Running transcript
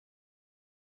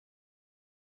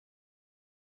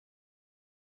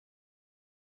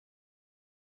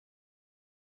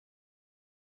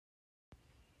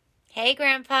Hey,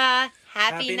 Grandpa.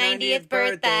 Happy 90th birthday.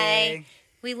 birthday.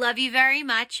 We love you very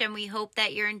much, and we hope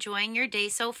that you're enjoying your day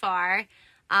so far.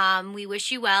 We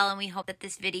wish you well, and we hope that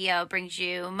this video brings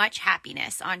you much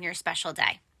happiness on your special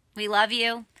day. We love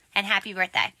you, and happy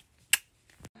birthday.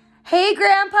 Hey,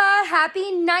 Grandpa. Happy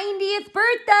 90th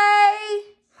birthday.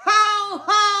 Ho,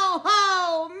 ho,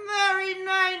 ho! Merry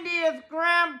 90th,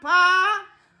 Grandpa!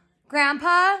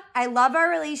 Grandpa, I love our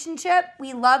relationship.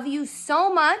 We love you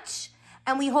so much.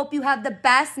 And we hope you have the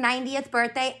best 90th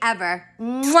birthday ever.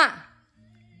 Mwah!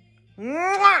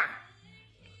 Mwah!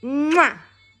 Mwah!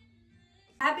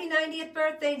 Happy 90th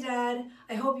birthday, Dad.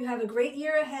 I hope you have a great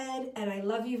year ahead, and I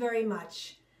love you very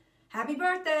much. Happy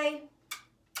birthday.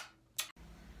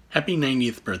 Happy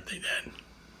 90th birthday,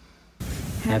 Dad.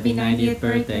 Happy 90th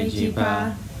birthday,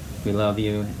 G-Pa. We love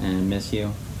you and miss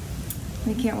you.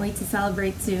 We can't wait to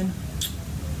celebrate soon.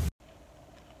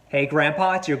 Hey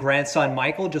Grandpa, it's your grandson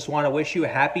Michael. Just want to wish you a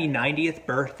happy 90th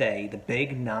birthday, the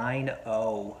big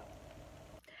 9-0.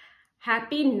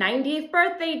 Happy 90th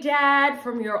birthday, Dad,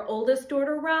 from your oldest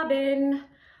daughter, Robin.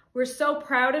 We're so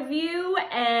proud of you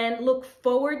and look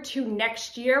forward to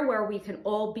next year where we can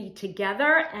all be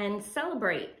together and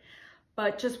celebrate.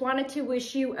 But just wanted to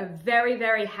wish you a very,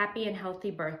 very happy and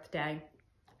healthy birthday.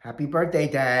 Happy birthday,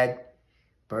 Dad.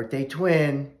 Birthday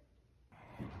twin.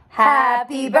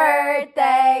 Happy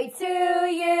birthday to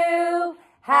you.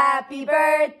 Happy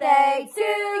birthday to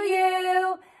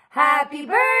you. Happy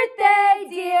birthday,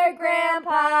 dear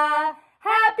Grandpa.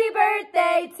 Happy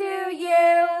birthday to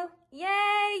you.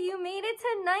 Yay, you made it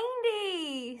to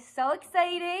 90. So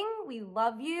exciting. We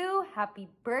love you. Happy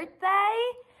birthday.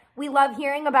 We love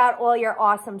hearing about all your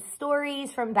awesome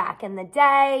stories from back in the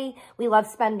day. We love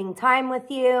spending time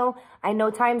with you. I know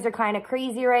times are kind of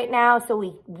crazy right now, so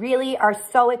we really are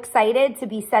so excited to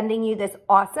be sending you this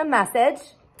awesome message.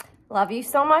 Love you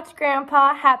so much,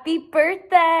 Grandpa. Happy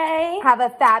birthday. Have a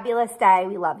fabulous day.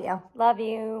 We love you. Love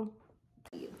you.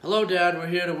 Hello, Dad. We're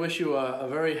here to wish you a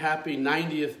very happy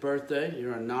 90th birthday.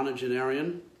 You're a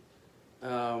nonagenarian.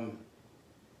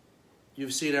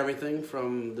 You've seen everything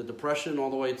from the Depression all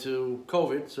the way to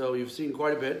COVID, so you've seen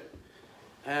quite a bit.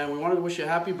 And we wanted to wish you a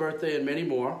happy birthday and many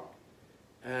more.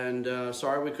 And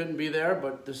sorry we couldn't be there,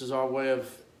 but this is our way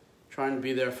of trying to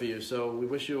be there for you. So we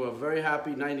wish you a very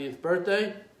happy 90th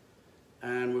birthday,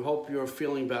 and we hope you're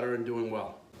feeling better and doing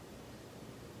well.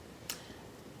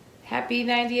 Happy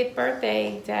 90th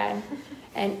birthday, Dad.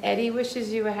 And Eddie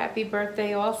wishes you a happy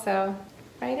birthday also.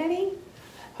 Right, Eddie?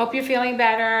 Hope you're feeling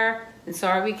better. And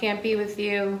sorry we can't be with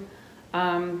you.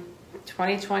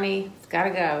 2020, it's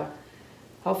gotta go.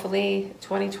 Hopefully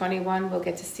 2021 we'll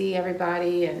get to see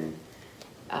everybody and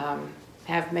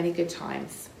have many good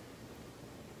times.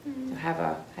 So have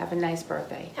a nice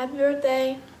birthday. Happy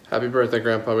birthday. Happy birthday,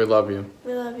 Grandpa. We love you.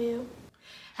 We love you.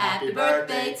 Happy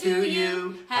birthday to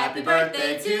you. Happy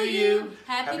birthday to you.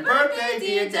 Happy birthday,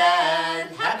 dear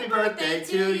Dad. Happy birthday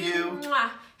to you.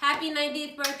 Mwah. Happy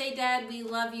 90th birthday, Dad. We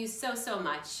love you so, so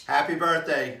much. Happy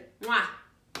birthday. Mwah.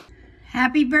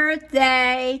 Happy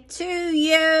birthday to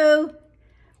you.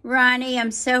 Ronnie, I'm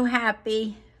so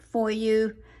happy for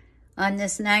you on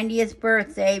this 90th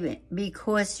birthday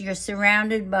because you're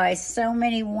surrounded by so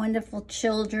many wonderful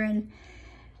children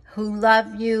who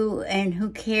love you and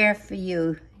who care for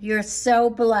you. You're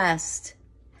so blessed.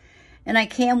 And I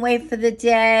can't wait for the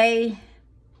day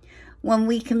when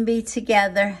we can be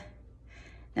together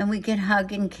and we can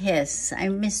hug and kiss. I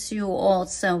miss you all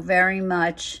so very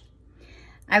much.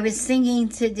 I was thinking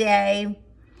today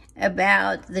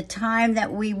about the time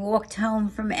that we walked home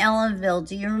from Ellenville.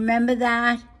 Do you remember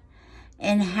that?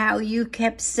 And how you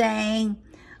kept saying,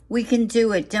 we can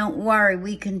do it, don't worry,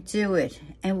 we can do it.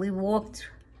 And we walked,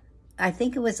 I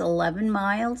think it was 11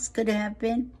 miles, could it have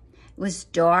been? It was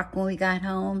dark when we got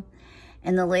home.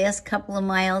 And the last couple of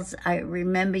miles, I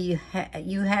remember you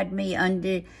had me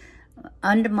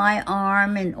under my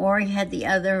arm and Ori had the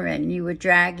other and you were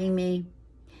dragging me.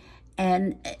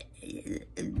 And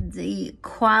the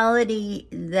quality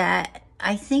that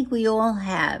I think we all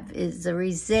have is the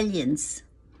resilience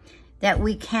that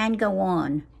we can go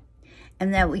on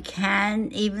and that we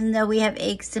can, even though we have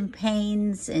aches and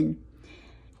pains and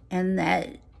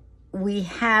that we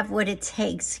have what it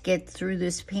takes to get through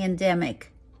this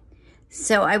pandemic.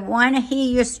 So I want to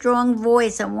hear your strong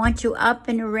voice. I want you up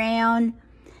and around.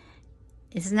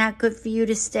 It's not good for you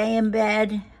to stay in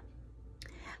bed.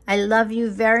 I love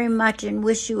you very much and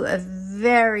wish you a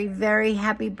very, very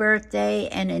happy birthday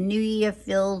and a new year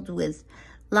filled with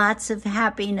lots of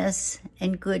happiness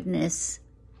and goodness.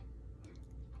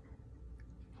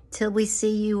 Till we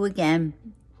see you again.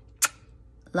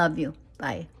 Love you.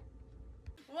 Bye.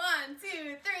 1,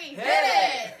 2, 3, hit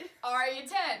it!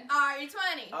 you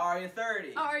 20? Are you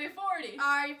 30? Are you 40?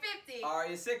 Are you 50? Are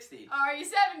you 60? Are you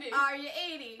 70? Are you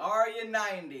 80? Are you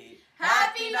 90?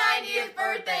 Happy 90th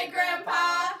birthday,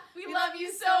 Grandpa! We love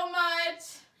you so much!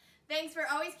 Thanks for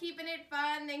always keeping it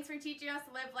fun. Thanks for teaching us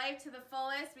to live life to the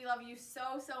fullest. We love you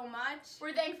so, so much.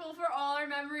 We're thankful for all our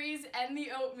memories and the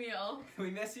oatmeal.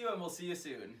 We miss you and we'll see you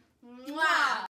soon. Mwah!